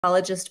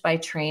Psychologist by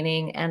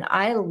training, and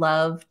I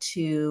love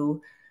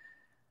to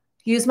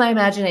use my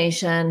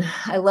imagination.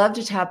 I love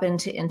to tap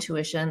into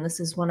intuition. This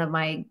is one of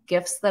my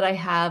gifts that I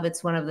have.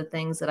 It's one of the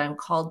things that I'm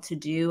called to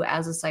do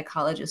as a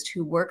psychologist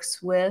who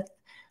works with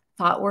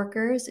thought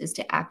workers, is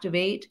to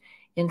activate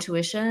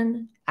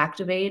intuition,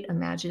 activate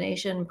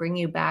imagination, bring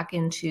you back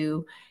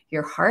into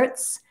your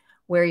hearts,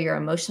 where your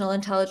emotional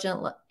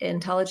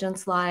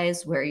intelligence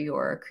lies, where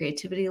your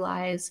creativity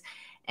lies,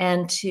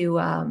 and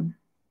to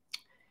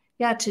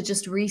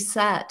just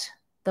reset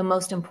the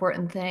most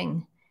important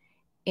thing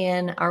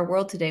in our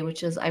world today,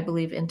 which is, I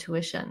believe,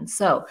 intuition.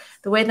 So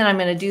the way that I'm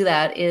going to do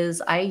that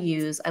is I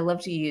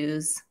love to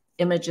use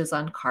images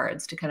on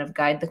cards to kind of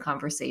guide the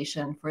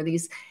conversation for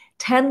these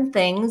 10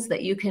 things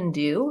that you can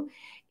do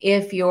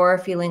if you're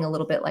feeling a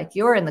little bit like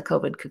you're in the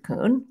COVID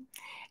cocoon.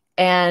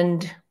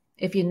 And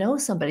if you know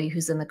somebody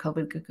who's in the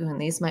COVID cocoon,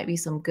 these might be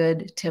some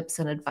good tips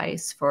and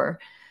advice for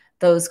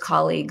those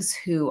colleagues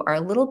who are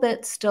a little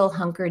bit still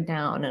hunkered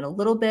down and a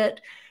little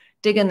bit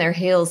digging their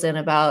heels in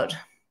about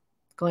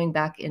going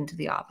back into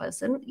the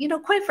office. And,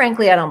 quite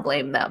frankly, I don't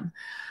blame them.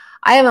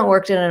 I haven't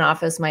worked in an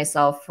office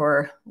myself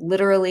for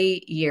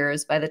literally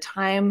years. By the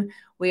time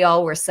we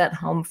all were sent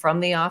home from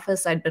the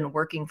office, I'd been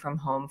working from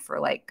home for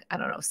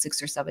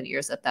 6 or 7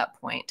 years at that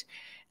point.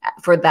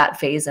 For that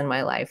phase in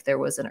my life, there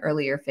was an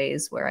earlier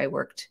phase where I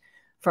worked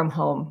from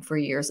home for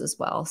years as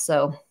well.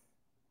 So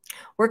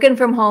working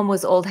from home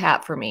was old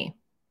hat for me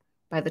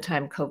by the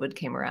time COVID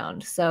came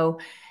around. So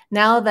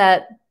now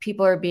that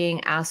people are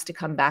being asked to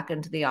come back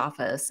into the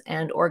office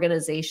and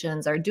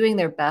organizations are doing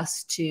their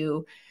best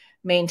to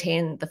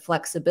maintain the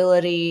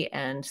flexibility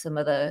and some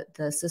of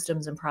the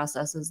systems and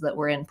processes that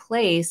were in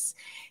place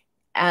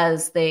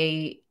as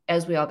we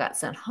all got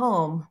sent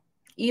home,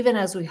 even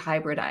as we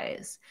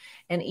hybridize,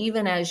 and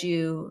even as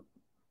you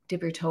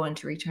dip your toe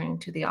into returning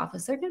to the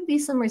office, there can be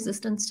some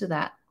resistance to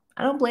that.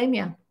 I don't blame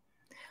you.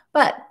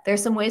 But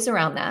there's some ways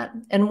around that.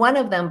 And one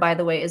of them, by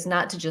the way, is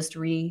not to just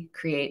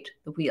recreate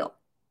the wheel.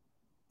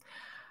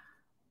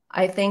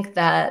 I think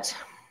that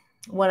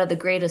one of the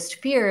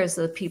greatest fears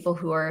that people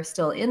who are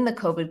still in the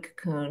COVID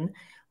cocoon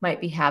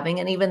might be having,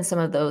 and even some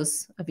of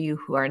those of you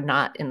who are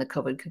not in the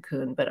COVID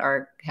cocoon but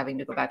are having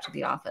to go back to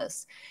the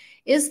office,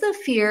 is the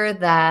fear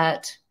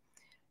that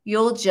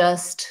you'll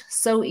just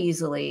so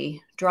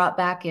easily drop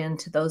back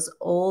into those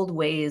old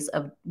ways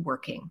of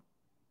working,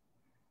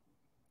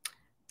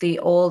 the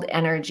old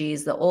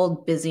energies, the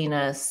old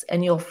busyness,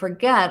 and you'll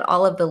forget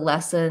all of the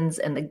lessons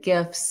and the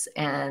gifts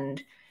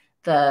and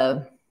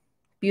the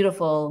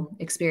beautiful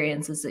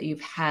experiences that you've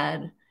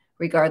had,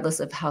 regardless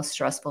of how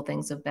stressful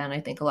things have been.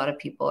 I think a lot of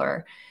people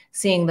are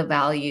seeing the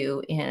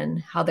value in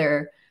how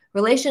their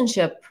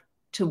relationship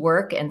to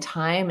work and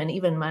time and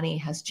even money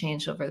has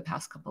changed over the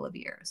past couple of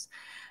years.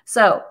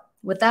 So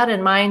with that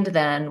in mind,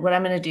 then what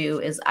I'm going to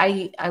do is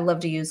I love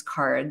to use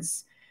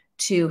cards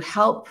to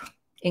help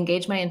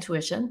engage my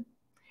intuition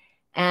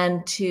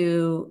and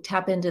to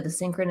tap into the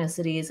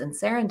synchronicities and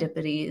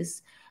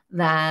serendipities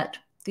that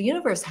the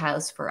universe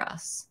has for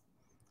us.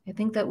 I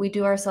think that we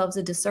do ourselves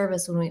a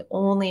disservice when we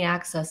only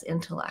access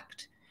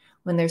intellect,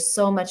 when there's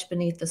so much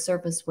beneath the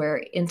surface where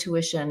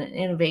intuition and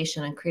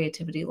innovation and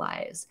creativity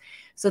lies.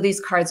 So these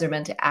cards are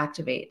meant to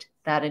activate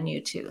that in you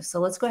too. So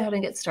let's go ahead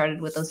and get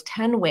started with those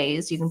 10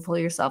 ways you can pull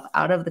yourself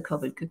out of the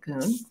COVID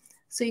cocoon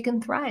so you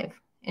can thrive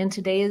in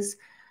today's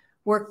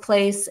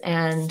workplace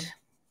and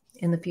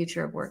in the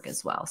future of work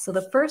as well. So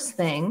the first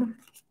thing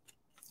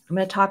I'm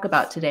going to talk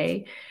about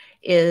today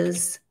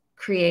is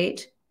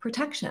create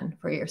protection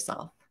for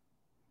yourself.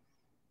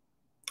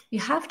 You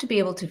have to be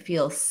able to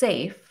feel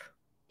safe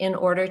in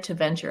order to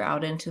venture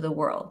out into the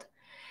world.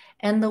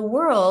 And the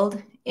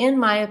world, in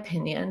my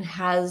opinion,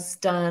 has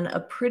done a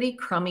pretty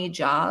crummy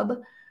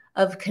job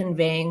of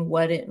conveying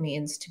what it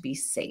means to be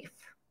safe.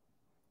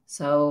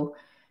 So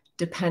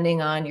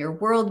depending on your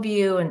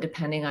worldview and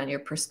depending on your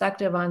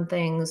perspective on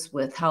things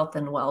with health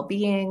and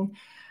well-being,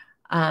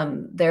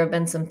 there have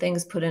been some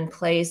things put in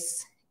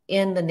place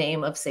in the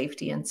name of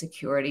safety and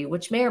security,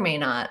 which may or may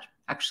not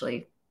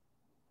actually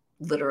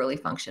literally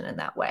function in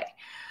that way.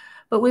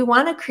 But we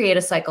want to create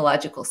a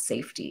psychological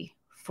safety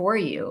for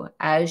you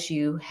as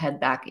you head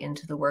back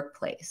into the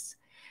workplace.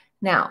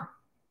 Now,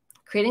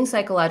 creating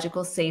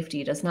psychological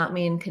safety does not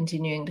mean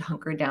continuing to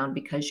hunker down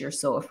because you're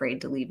so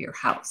afraid to leave your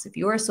house. If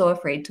you are so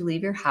afraid to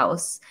leave your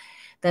house,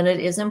 then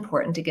it is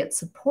important to get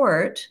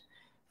support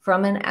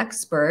from an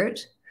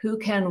expert who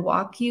can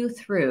walk you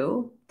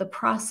through the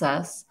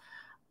process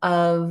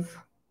of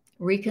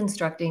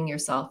reconstructing your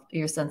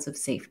sense of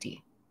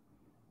safety.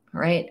 All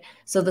right.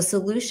 So the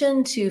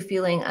solution to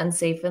feeling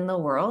unsafe in the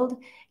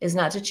world is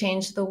not to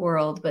change the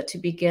world, but to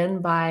begin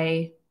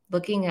by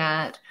looking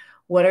at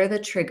what are the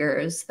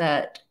triggers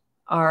that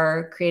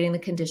are creating the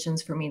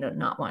conditions for me to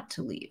not want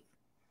to leave.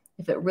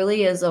 If it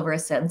really is over a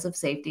sense of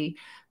safety,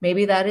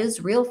 maybe that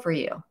is real for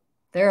you.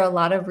 There are a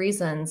lot of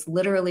reasons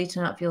literally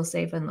to not feel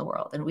safe in the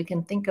world. And we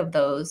can think of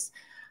those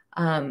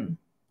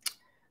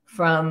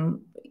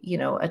from,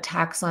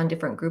 attacks on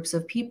different groups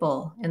of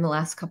people in the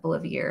last couple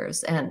of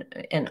years, and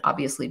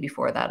obviously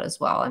before that as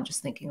well. I'm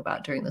just thinking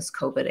about during this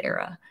COVID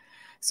era.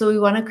 So we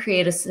want to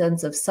create a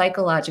sense of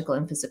psychological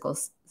and physical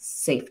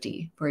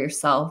safety for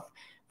yourself,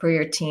 for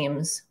your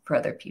teams, for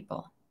other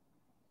people.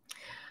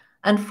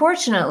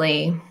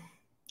 Unfortunately,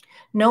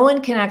 no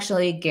one can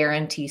actually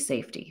guarantee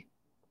safety.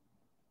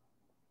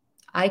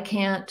 I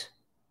can't.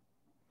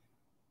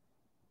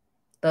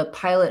 The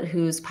pilot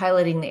who's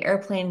piloting the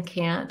airplane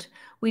can't.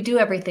 We do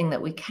everything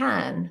that we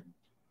can.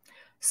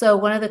 So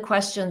one of the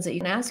questions that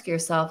you can ask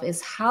yourself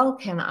is, how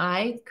can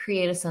I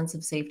create a sense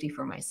of safety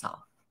for myself?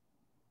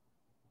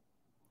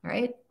 All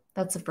right?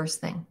 That's the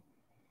first thing.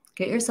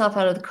 Get yourself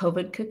out of the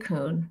COVID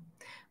cocoon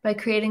by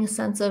creating a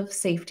sense of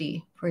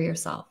safety for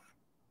yourself.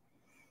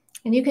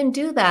 And you can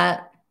do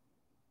that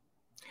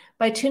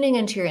by tuning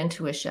into your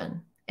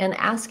intuition and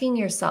asking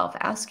yourself,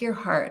 ask your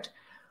heart,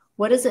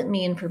 what does it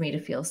mean for me to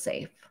feel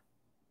safe?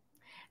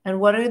 And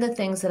what are the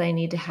things that I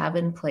need to have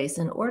in place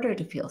in order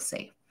to feel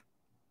safe?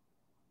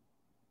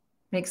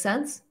 Make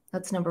sense?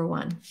 That's number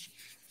one.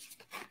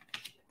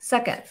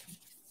 Second,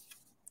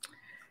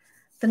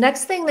 the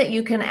next thing that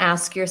you can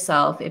ask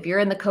yourself, if you're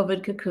in the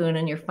COVID cocoon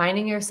and you're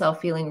finding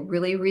yourself feeling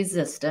really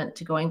resistant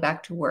to going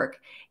back to work,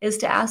 is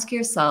to ask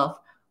yourself,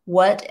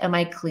 what am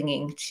I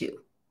clinging to?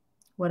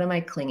 What am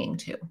I clinging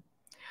to?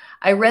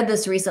 I read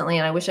this recently,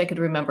 and I wish I could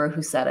remember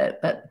who said it,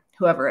 but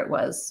whoever it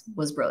was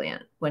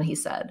brilliant when he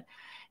said,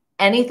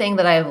 anything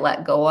that I have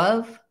let go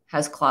of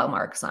has claw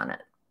marks on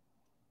it.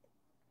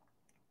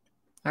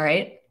 All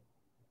right.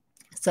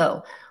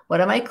 So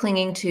what am I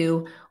clinging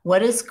to?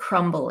 What is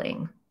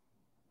crumbling?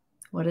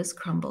 What is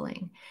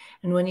crumbling?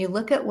 And when you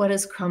look at what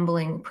is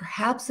crumbling,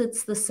 perhaps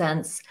it's the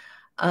sense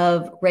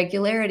of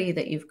regularity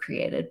that you've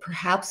created.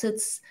 Perhaps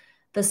it's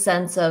the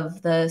sense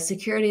of the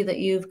security that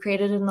you've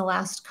created in the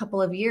last couple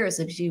of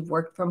years as you've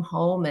worked from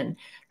home and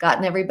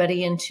gotten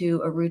everybody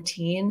into a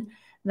routine.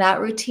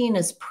 That routine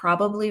is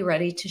probably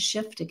ready to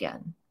shift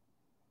again.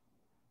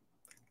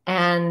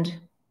 And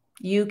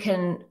you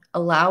can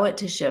allow it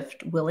to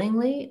shift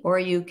willingly, or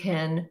you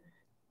can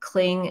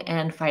cling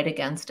and fight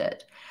against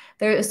it.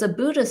 There is a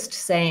Buddhist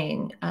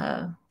saying,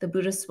 the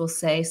Buddhists will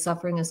say,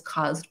 suffering is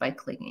caused by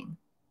clinging.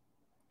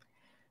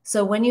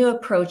 So when you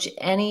approach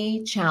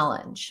any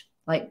challenge,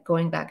 like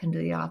going back into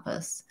the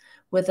office,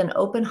 with an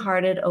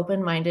open-hearted,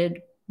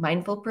 open-minded,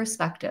 mindful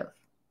perspective,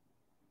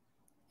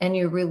 and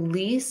you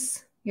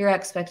release your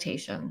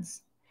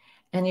expectations,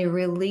 and you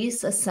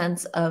release a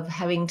sense of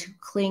having to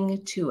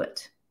cling to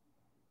it.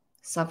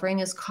 Suffering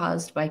is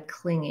caused by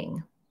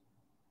clinging.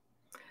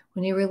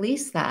 When you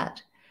release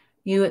that,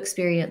 you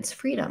experience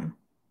freedom.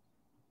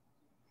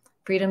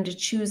 Freedom to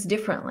choose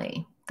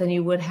differently than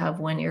you would have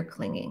when you're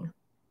clinging.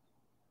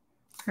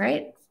 All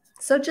right?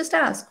 So just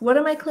ask, what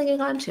am I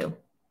clinging on to?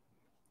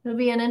 It'll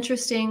be an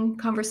interesting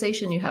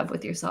conversation you have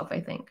with yourself, I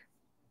think.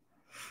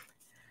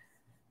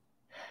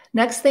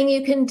 Next thing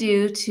you can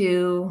do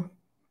to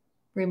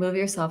remove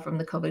yourself from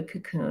the COVID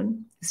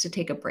cocoon is to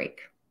take a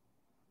break.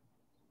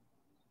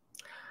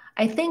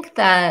 I think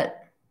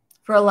that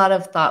for a lot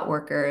of thought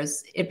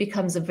workers, it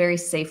becomes a very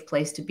safe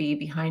place to be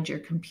behind your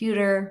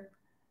computer,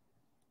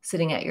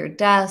 sitting at your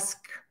desk.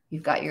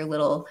 You've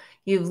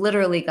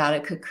literally got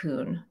a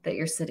cocoon that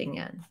you're sitting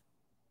in.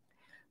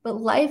 But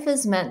life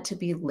is meant to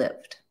be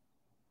lived.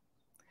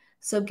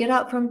 So get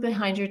out from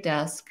behind your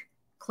desk,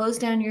 close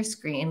down your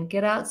screen,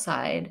 get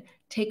outside,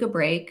 take a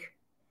break,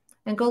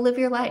 and go live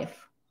your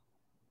life.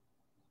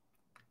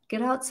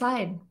 Get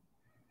outside.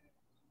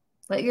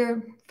 Let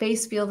your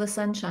face feel the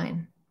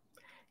sunshine.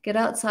 Get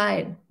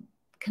outside.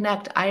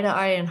 Connect eye to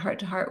eye and heart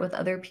to heart with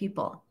other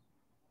people.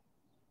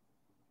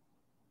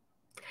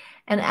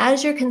 And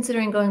as you're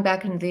considering going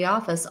back into the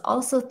office,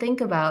 also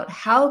think about,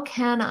 how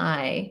can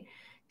I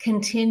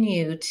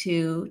continue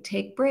to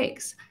take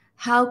breaks?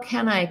 How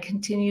can I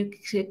continue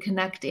to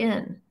connect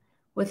in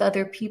with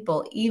other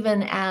people,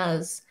 even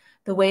as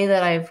the way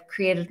that I've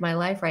created my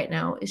life right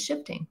now is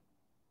shifting?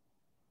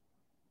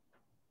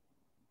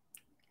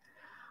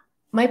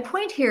 My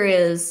point here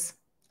is,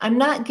 I'm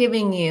not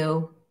giving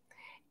you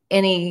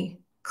any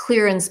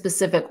clear and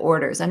specific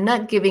orders. I'm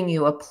not giving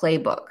you a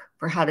playbook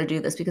for how to do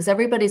this, because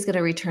everybody's going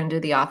to return to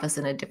the office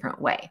in a different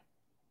way.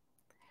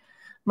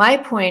 My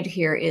point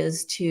here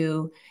is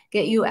to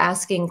get you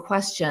asking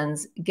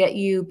questions, get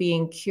you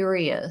being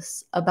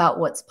curious about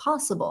what's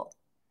possible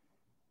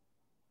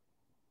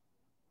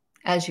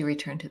as you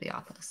return to the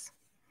office.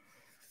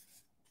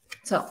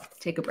 So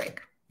take a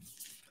break.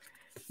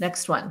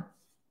 Next one.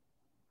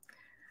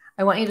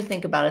 I want you to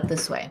think about it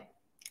this way.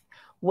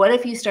 What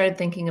if you started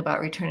thinking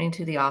about returning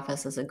to the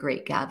office as a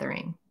great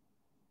gathering,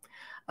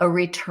 a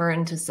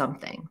return to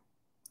something?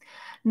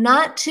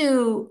 Not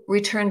to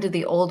return to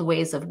the old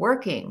ways of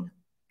working,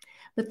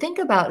 but think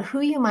about who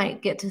you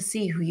might get to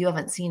see who you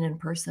haven't seen in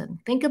person.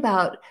 Think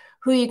about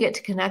who you get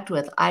to connect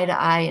with eye to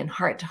eye and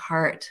heart to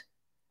heart.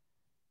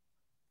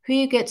 Who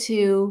you get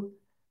to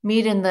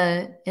meet in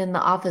the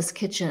office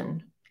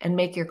kitchen and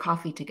make your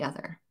coffee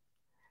together.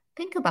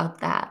 Think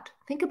about that.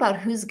 Think about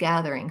who's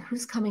gathering,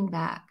 who's coming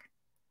back.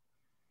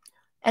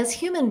 As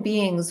human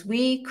beings,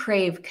 we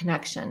crave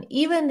connection.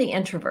 Even the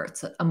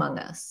introverts among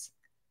us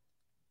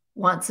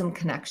want some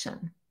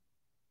connection.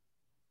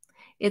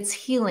 It's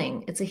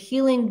healing. It's a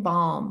healing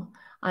balm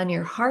on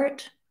your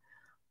heart,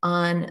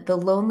 on the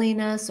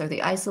loneliness or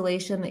the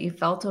isolation that you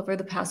felt over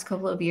the past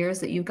couple of years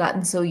that you've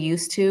gotten so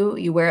used to.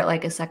 You wear it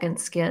like a second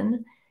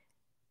skin.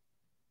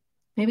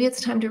 Maybe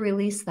it's time to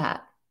release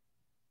that.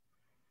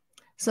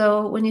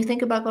 So when you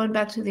think about going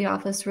back to the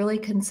office, really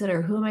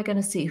consider, who am I going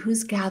to see?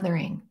 Who's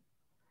gathering?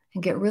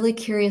 And get really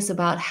curious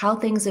about how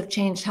things have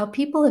changed, how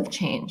people have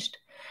changed,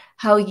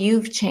 how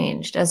you've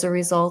changed as a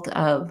result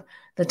of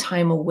the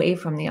time away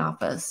from the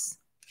office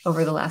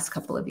over the last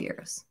couple of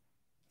years.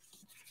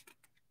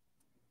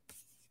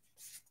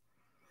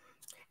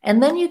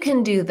 And then you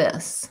can do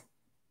this.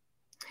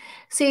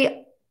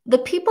 See, the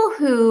people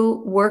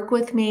who work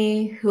with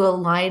me, who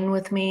align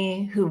with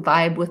me, who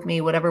vibe with me,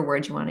 whatever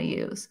word you want to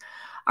use,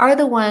 are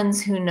the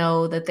ones who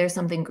know that there's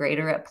something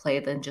greater at play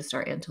than just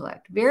our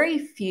intellect. Very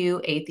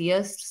few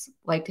atheists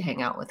like to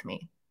hang out with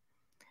me.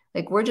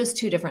 Like, we're just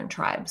two different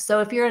tribes. So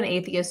if you're an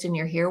atheist and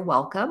you're here,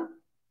 welcome.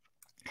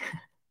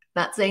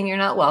 Not saying you're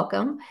not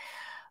welcome,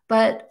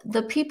 but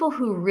the people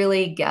who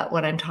really get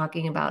what I'm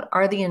talking about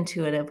are the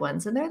intuitive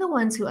ones. And they're the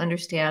ones who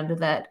understand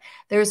that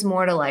there's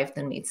more to life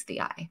than meets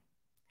the eye.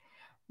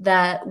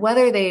 That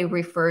whether they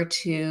refer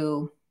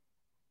to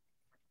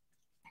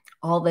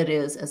all that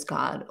is as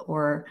God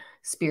or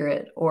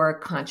spirit or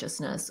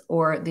consciousness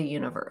or the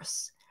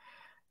universe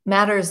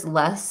matters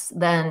less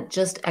than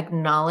just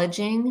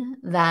acknowledging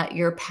that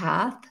your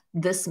path,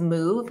 this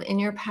move in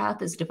your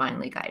path, is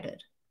divinely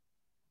guided.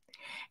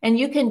 And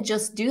you can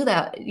just do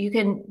that. You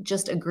can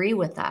just agree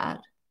with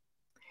that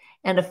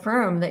and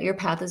affirm that your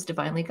path is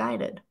divinely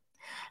guided.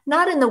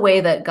 Not in the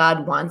way that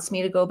God wants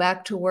me to go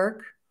back to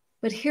work,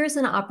 but here's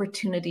an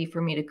opportunity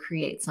for me to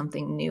create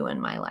something new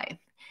in my life.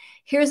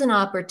 Here's an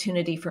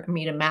opportunity for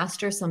me to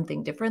master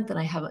something different than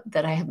I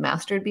have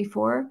mastered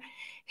before.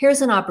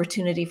 Here's an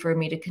opportunity for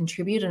me to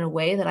contribute in a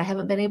way that I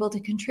haven't been able to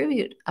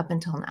contribute up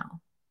until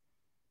now.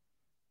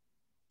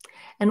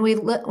 And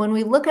when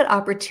we look at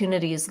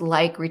opportunities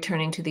like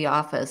returning to the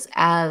office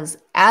as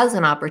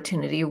an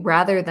opportunity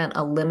rather than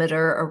a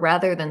limiter or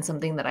rather than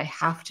something that I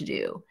have to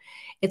do,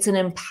 it's an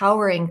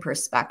empowering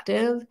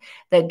perspective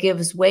that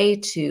gives way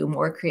to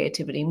more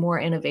creativity, more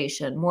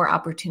innovation, more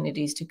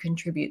opportunities to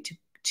contribute,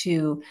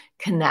 to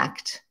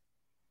connect,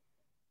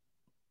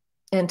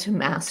 and to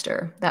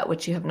master that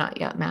which you have not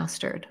yet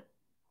mastered.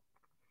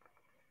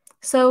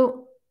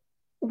 So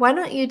why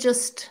don't you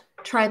just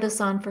try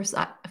this on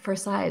for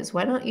size?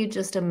 Why don't you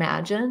just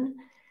imagine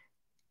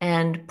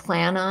and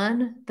plan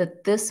on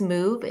that this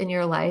move in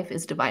your life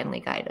is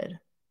divinely guided?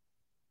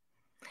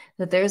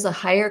 That there's a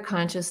higher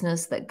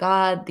consciousness, that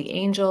God, the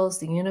angels,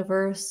 the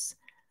universe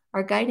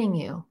are guiding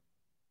you.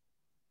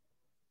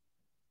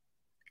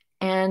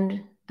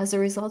 And as a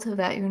result of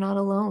that, you're not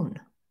alone.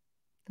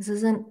 This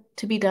isn't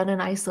to be done in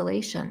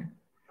isolation.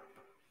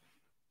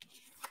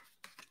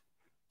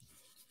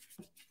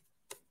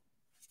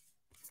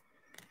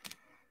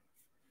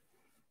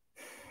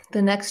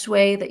 The next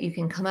way that you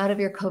can come out of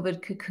your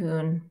COVID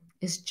cocoon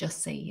is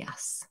just say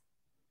yes.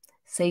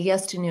 Say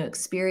yes to new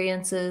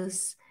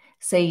experiences,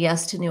 say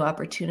yes to new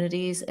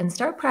opportunities, and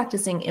start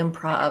practicing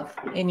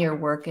improv in your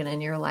work and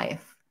in your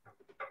life.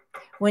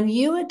 When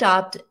you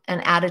adopt an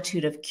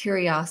attitude of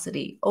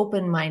curiosity,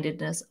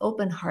 open-mindedness,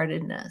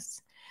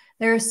 open-heartedness,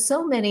 there are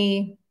so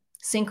many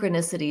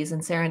synchronicities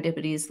and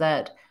serendipities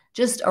that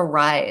just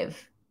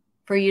arrive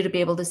for you to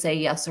be able to say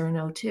yes or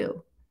no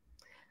to.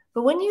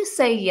 But when you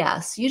say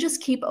yes, you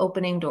just keep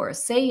opening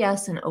doors. Say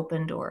yes and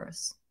open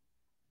doors.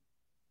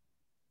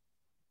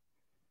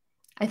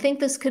 I think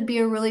this could be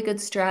a really good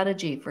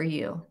strategy for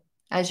you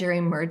as you're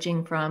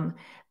emerging from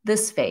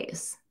this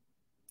phase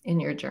in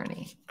your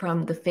journey,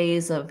 from the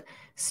phase of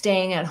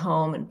staying at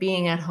home and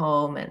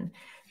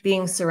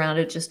being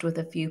surrounded just with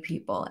a few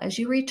people. As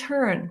you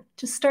return,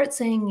 just start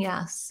saying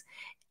yes.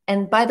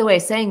 And by the way,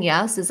 saying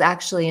yes is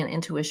actually an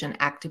intuition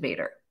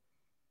activator.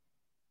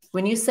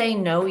 When you say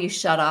no, you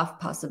shut off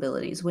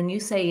possibilities. When you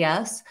say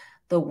yes,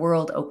 the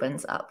world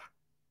opens up.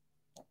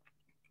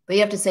 But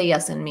you have to say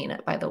yes and mean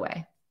it, by the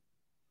way.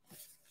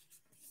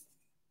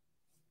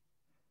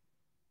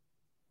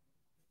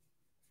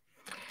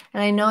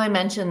 And I know I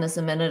mentioned this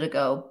a minute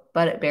ago,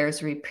 but it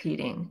bears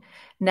repeating.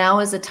 Now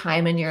is a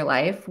time in your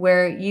life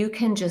where you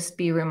can just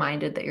be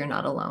reminded that you're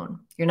not alone.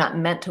 You're not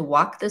meant to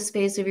walk this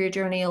phase of your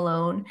journey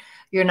alone.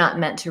 You're not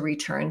meant to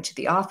return to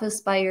the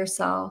office by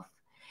yourself.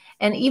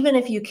 And even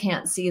if you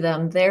can't see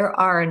them, there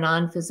are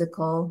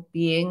non-physical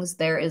beings.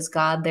 There is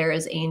God, there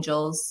is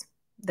angels,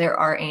 there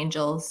are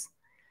angels.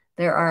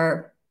 There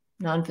are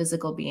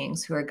non-physical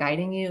beings who are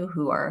guiding you,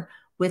 who are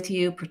with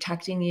you,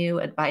 protecting you,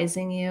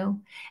 advising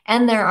you.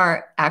 And there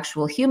are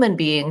actual human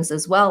beings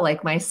as well,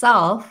 like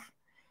myself,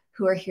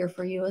 who are here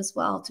for you as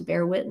well, to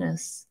bear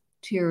witness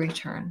to your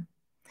return,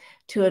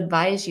 to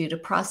advise you to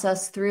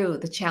process through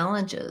the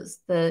challenges,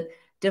 the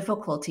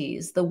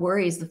difficulties, the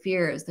worries, the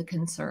fears, the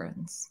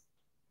concerns.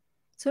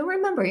 So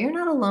remember, you're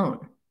not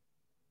alone.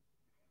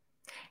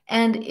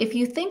 And if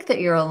you think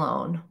that you're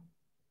alone,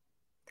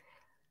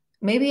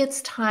 maybe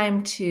it's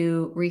time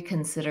to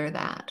reconsider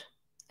that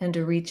and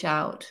to reach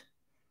out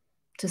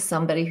to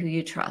somebody who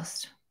you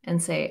trust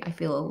and say, I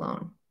feel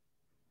alone.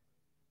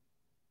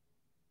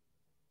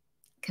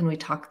 Can we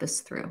talk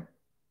this through?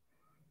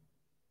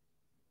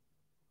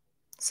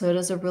 So it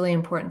is a really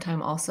important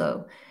time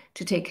also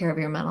to take care of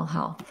your mental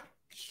health.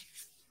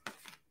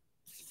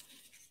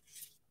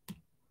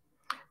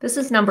 This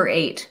is number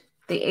 8,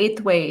 the 8th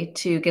way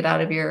to get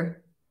out of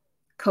your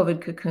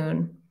COVID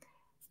cocoon,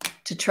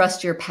 to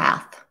trust your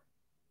path.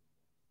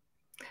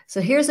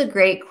 So here's a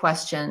great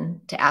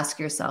question to ask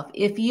yourself.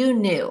 If you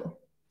knew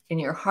in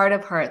your heart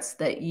of hearts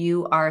that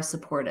you are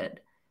supported,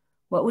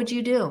 what would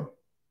you do?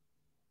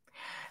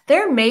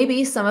 There may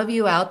be some of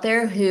you out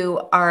there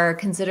who are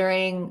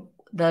considering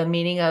the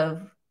meaning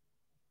of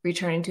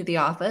returning to the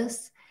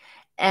office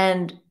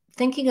and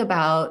thinking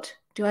about,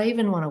 do I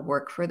even want to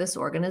work for this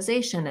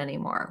organization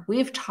anymore?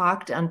 We've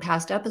talked on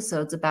past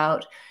episodes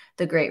about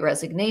the Great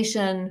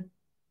Resignation,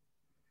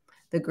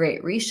 the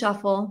Great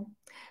Reshuffle.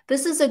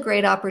 This is a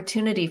great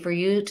opportunity for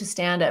you to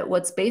stand at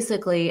what's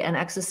basically an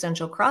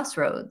existential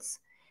crossroads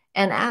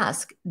and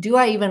ask, do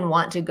I even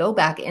want to go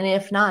back? And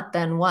if not,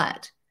 then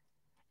what?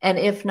 And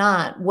if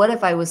not, what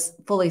if I was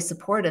fully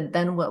supported?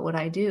 Then what would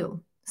I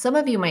do? Some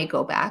of you may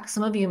go back.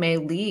 Some of you may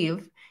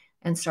leave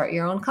and start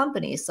your own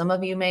company. Some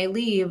of you may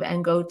leave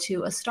and go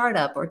to a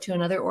startup or to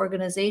another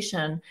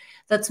organization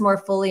that's more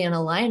fully in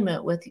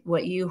alignment with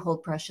what you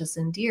hold precious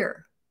and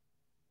dear.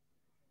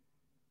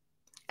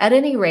 At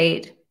any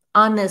rate,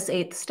 on this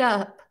 8th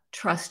step,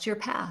 trust your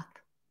path.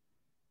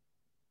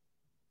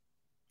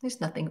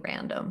 There's nothing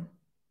random.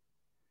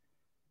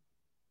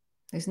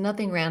 There's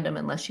nothing random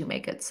unless you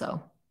make it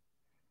so.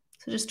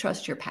 So just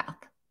trust your path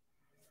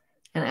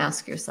and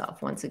ask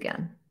yourself once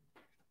again,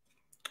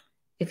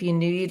 if you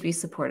knew you'd be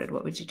supported,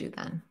 what would you do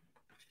then?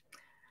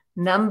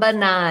 Number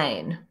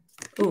 9.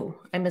 Ooh,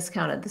 I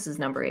miscounted. This is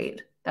number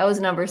 8. That was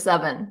number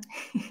 7.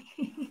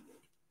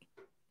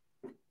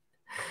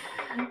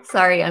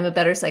 Sorry, I'm a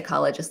better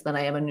psychologist than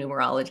I am a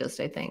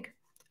numerologist, I think.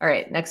 All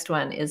right, next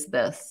one is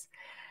this.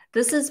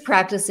 This is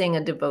practicing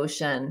a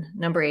devotion.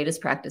 Number 8 is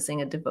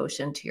practicing a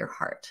devotion to your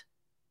heart,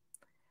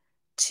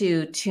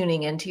 to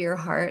tuning into your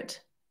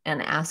heart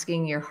and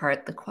asking your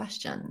heart the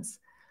questions.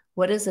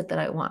 What is it that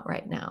I want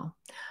right now?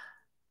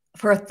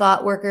 For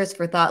thought workers,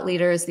 for thought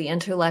leaders, the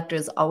intellect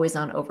is always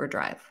on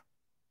overdrive.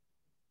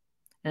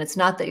 And it's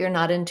not that you're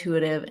not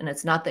intuitive, and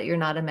it's not that you're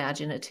not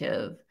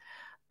imaginative,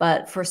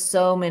 but for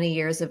so many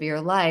years of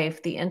your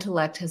life, the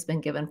intellect has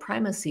been given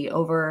primacy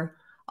over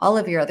all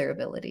of your other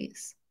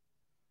abilities.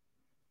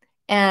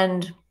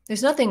 And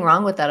there's nothing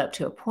wrong with that up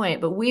to a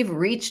point, but we've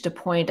reached a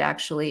point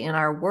actually in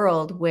our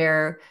world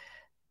where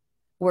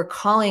we're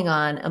calling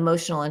on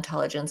emotional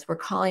intelligence, we're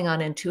calling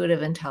on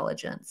intuitive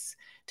intelligence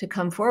to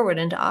come forward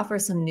and to offer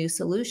some new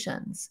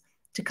solutions,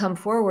 to come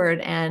forward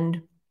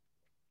and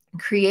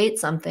create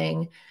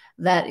something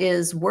that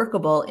is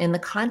workable in the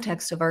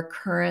context of our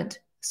current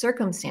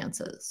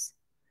circumstances.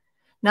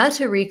 Not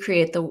to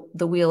recreate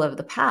the wheel of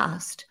the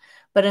past,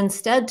 but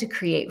instead to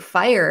create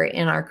fire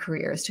in our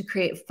careers, to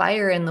create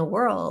fire in the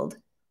world,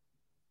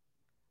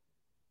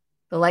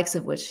 the likes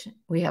of which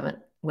we haven't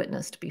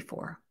witnessed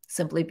before,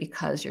 simply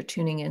because you're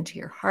tuning into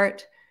your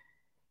heart,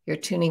 you're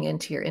tuning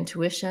into your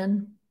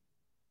intuition.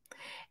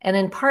 And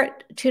in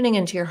part, tuning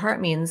into your heart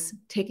means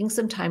taking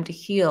some time to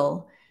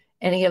heal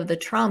any of the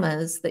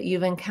traumas that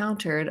you've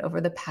encountered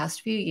over the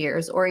past few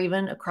years or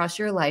even across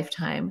your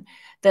lifetime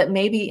that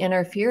may be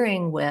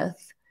interfering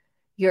with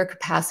your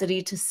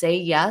capacity to say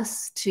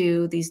yes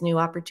to these new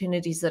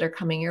opportunities that are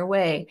coming your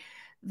way,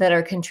 that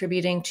are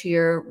contributing to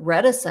your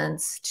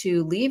reticence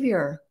to leave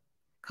your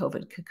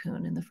COVID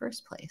cocoon in the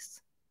first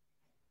place.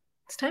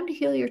 It's time to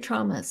heal your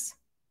traumas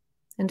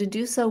and to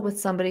do so with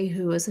somebody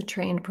who is a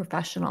trained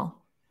professional.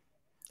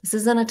 This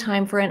isn't a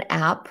time for an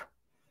app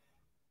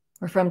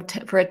or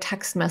for a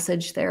text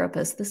message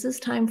therapist. This is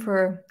time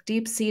for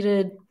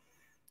deep-seated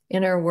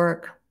inner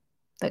work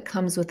that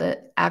comes with an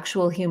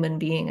actual human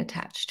being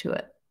attached to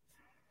it.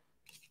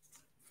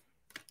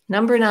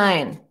 Number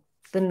 9,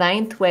 the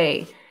 9th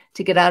way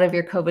to get out of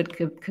your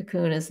COVID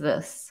cocoon is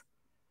this.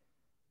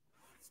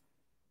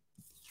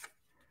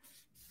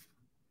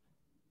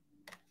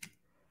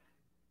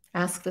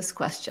 Ask this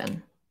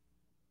question.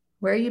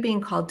 Where are you being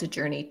called to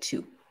journey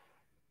to?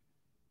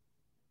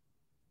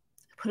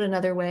 Put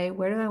another way,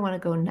 where do I want to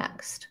go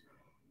next?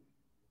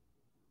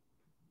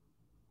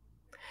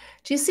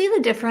 Do you see the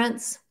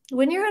difference?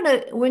 When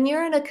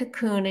you're in a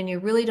cocoon and you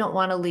really don't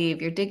want to leave,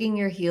 you're digging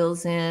your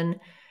heels in,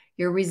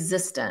 you're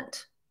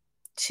resistant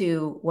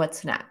to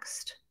what's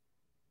next.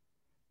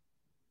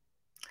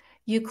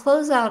 You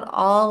close out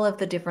all of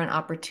the different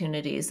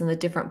opportunities and the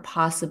different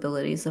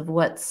possibilities of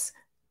what's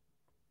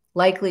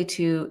likely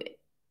to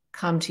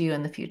come to you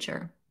in the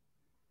future.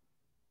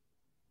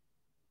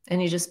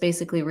 And you just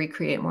basically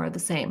recreate more of the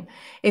same.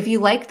 If you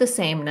like the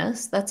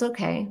sameness, that's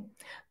okay.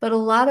 But a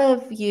lot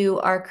of you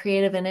are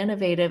creative and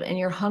innovative, and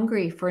you're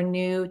hungry for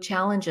new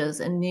challenges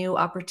and new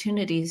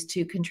opportunities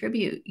to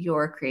contribute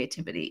your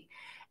creativity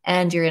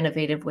and your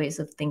innovative ways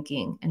of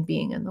thinking and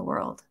being in the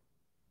world.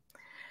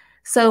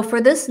 So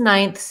for this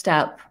 9th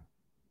step,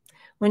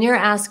 when you're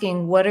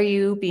asking, what are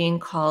you being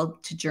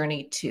called to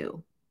journey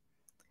to?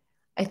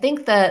 I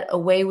think that a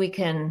way we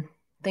can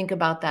think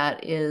about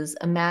that is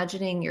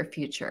imagining your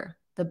future,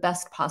 the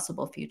best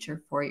possible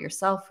future for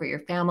yourself, for your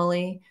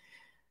family,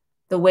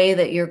 the way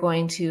that you're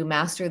going to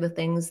master the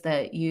things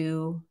that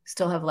you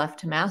still have left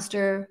to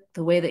master,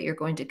 the way that you're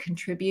going to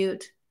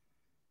contribute.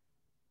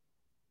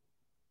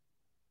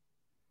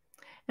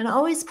 And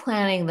always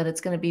planning that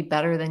it's going to be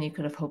better than you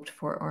could have hoped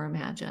for or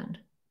imagined.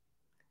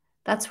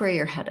 That's where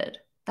you're headed.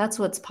 That's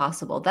what's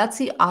possible. That's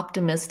the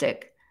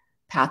optimistic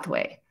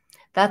pathway.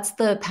 That's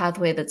the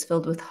pathway that's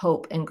filled with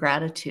hope and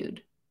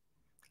gratitude,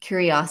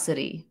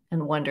 curiosity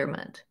and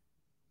wonderment.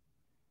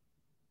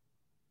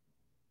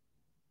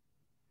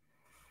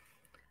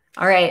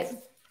 All right,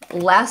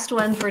 last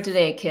one for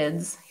today,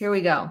 kids. Here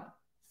we go.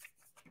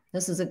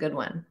 This is a good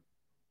one.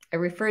 I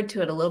referred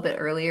to it a little bit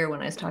earlier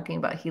when I was talking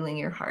about healing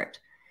your heart.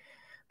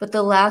 But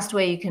the last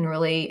way you can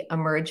really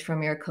emerge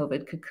from your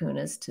COVID cocoon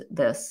is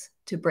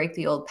to break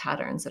the old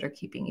patterns that are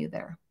keeping you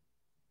there.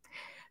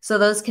 So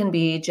those can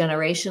be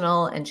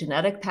generational and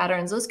genetic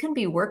patterns. Those can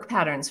be work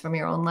patterns from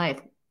your own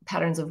life,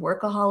 patterns of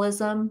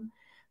workaholism,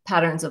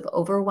 patterns of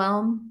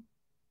overwhelm,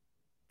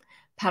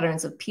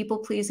 patterns of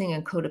people-pleasing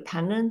and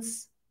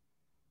codependence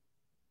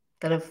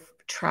that have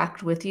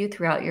tracked with you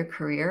throughout your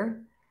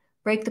career.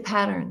 Break the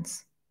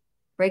patterns.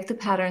 Break the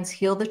patterns,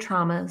 heal the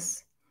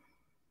traumas.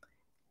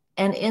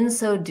 And in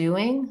so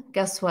doing,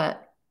 guess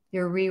what?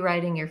 You're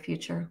rewriting your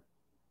future.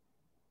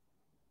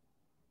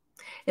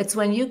 It's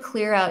when you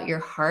clear out your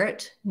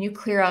heart, you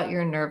clear out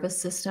your nervous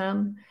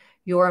system,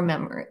 your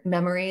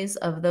memories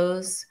of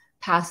those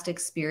past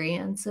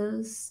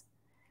experiences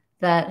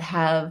that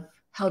have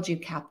held you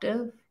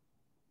captive,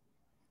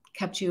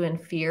 kept you in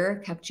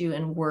fear, kept you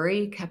in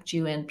worry, kept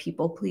you in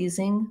people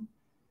pleasing.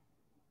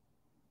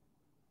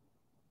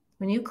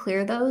 When you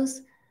clear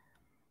those,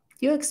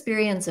 you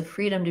experience a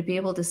freedom to be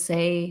able to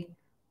say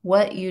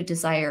what you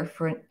desire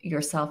for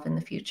yourself in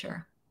the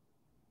future.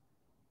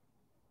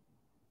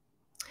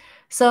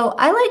 So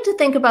I like to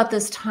think about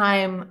this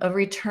time of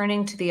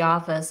returning to the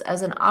office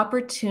as an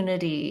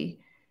opportunity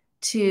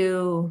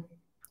to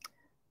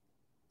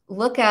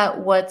look at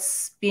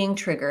what's being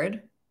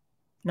triggered,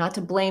 not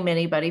to blame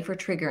anybody for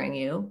triggering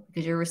you,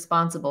 because you're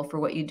responsible for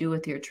what you do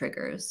with your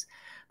triggers.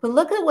 But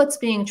look at what's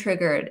being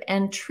triggered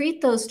and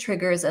treat those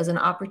triggers as an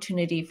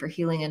opportunity for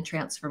healing and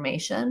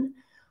transformation,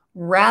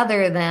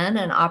 rather than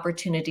an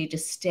opportunity to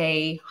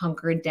stay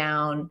hunkered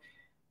down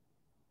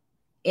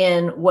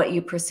in what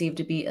you perceive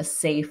to be a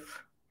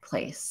safe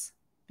place.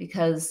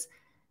 Because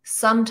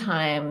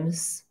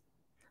sometimes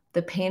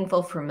the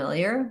painful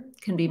familiar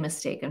can be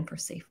mistaken for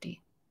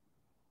safety.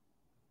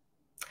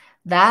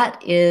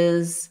 That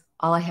is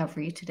all I have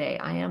for you today.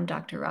 I am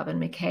Dr. Robin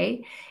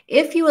McKay.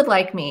 If you would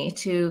like me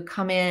to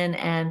come in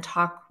and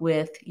talk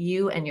with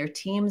you and your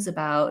teams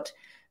about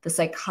the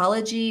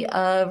psychology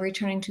of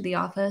returning to the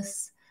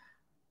office,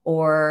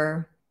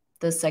 or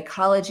the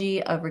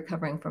psychology of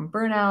recovering from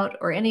burnout,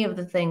 or any of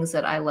the things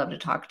that I love to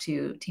talk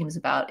to teams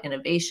about,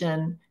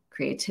 innovation,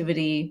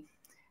 creativity,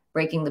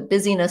 breaking the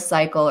busyness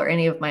cycle, or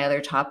any of my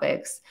other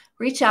topics,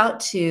 reach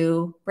out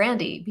to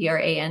Brandy,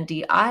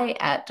 B-R-A-N-D-I,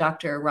 at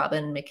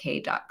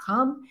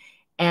drrobinmckay.com,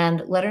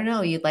 and let her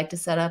know you'd like to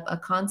set up a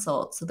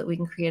consult so that we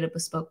can create a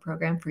bespoke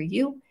program for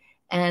you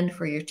and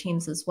for your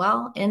teams as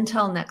well.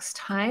 Until next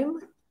time,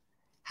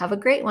 have a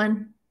great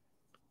one.